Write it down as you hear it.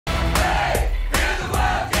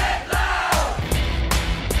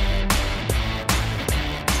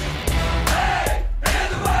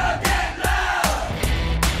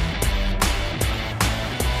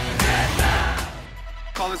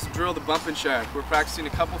bump and shed. We're practicing a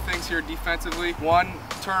couple things here defensively. One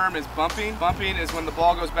term is bumping. Bumping is when the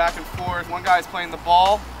ball goes back and forth. One guy is playing the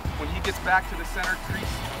ball. When he gets back to the center crease,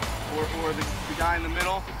 or the guy in the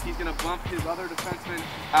middle, he's gonna bump his other defenseman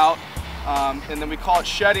out. And then we call it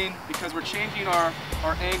shedding because we're changing our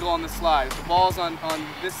angle on the slide. If the ball's on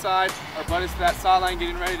this side, our butt is to that sideline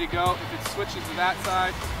getting ready to go. If it switches to that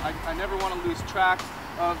side, I never want to lose track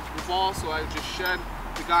of the ball, so I just shed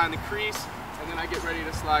the guy on the crease, and then I get ready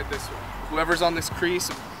to slide this way. Whoever's on this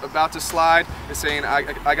crease about to slide is saying,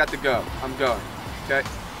 I got to go, I'm going, okay?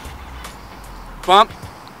 Bump,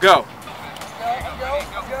 go.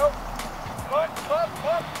 Go. Bump. Bump.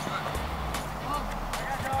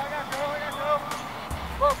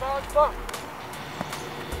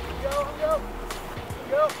 Go.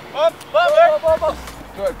 Bump.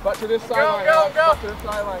 Good. Butt to this sideline. Go. Butt to this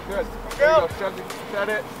sideline. Good. There you go. Shed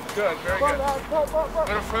it. Good. Very good.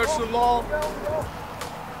 Good approach to the ball.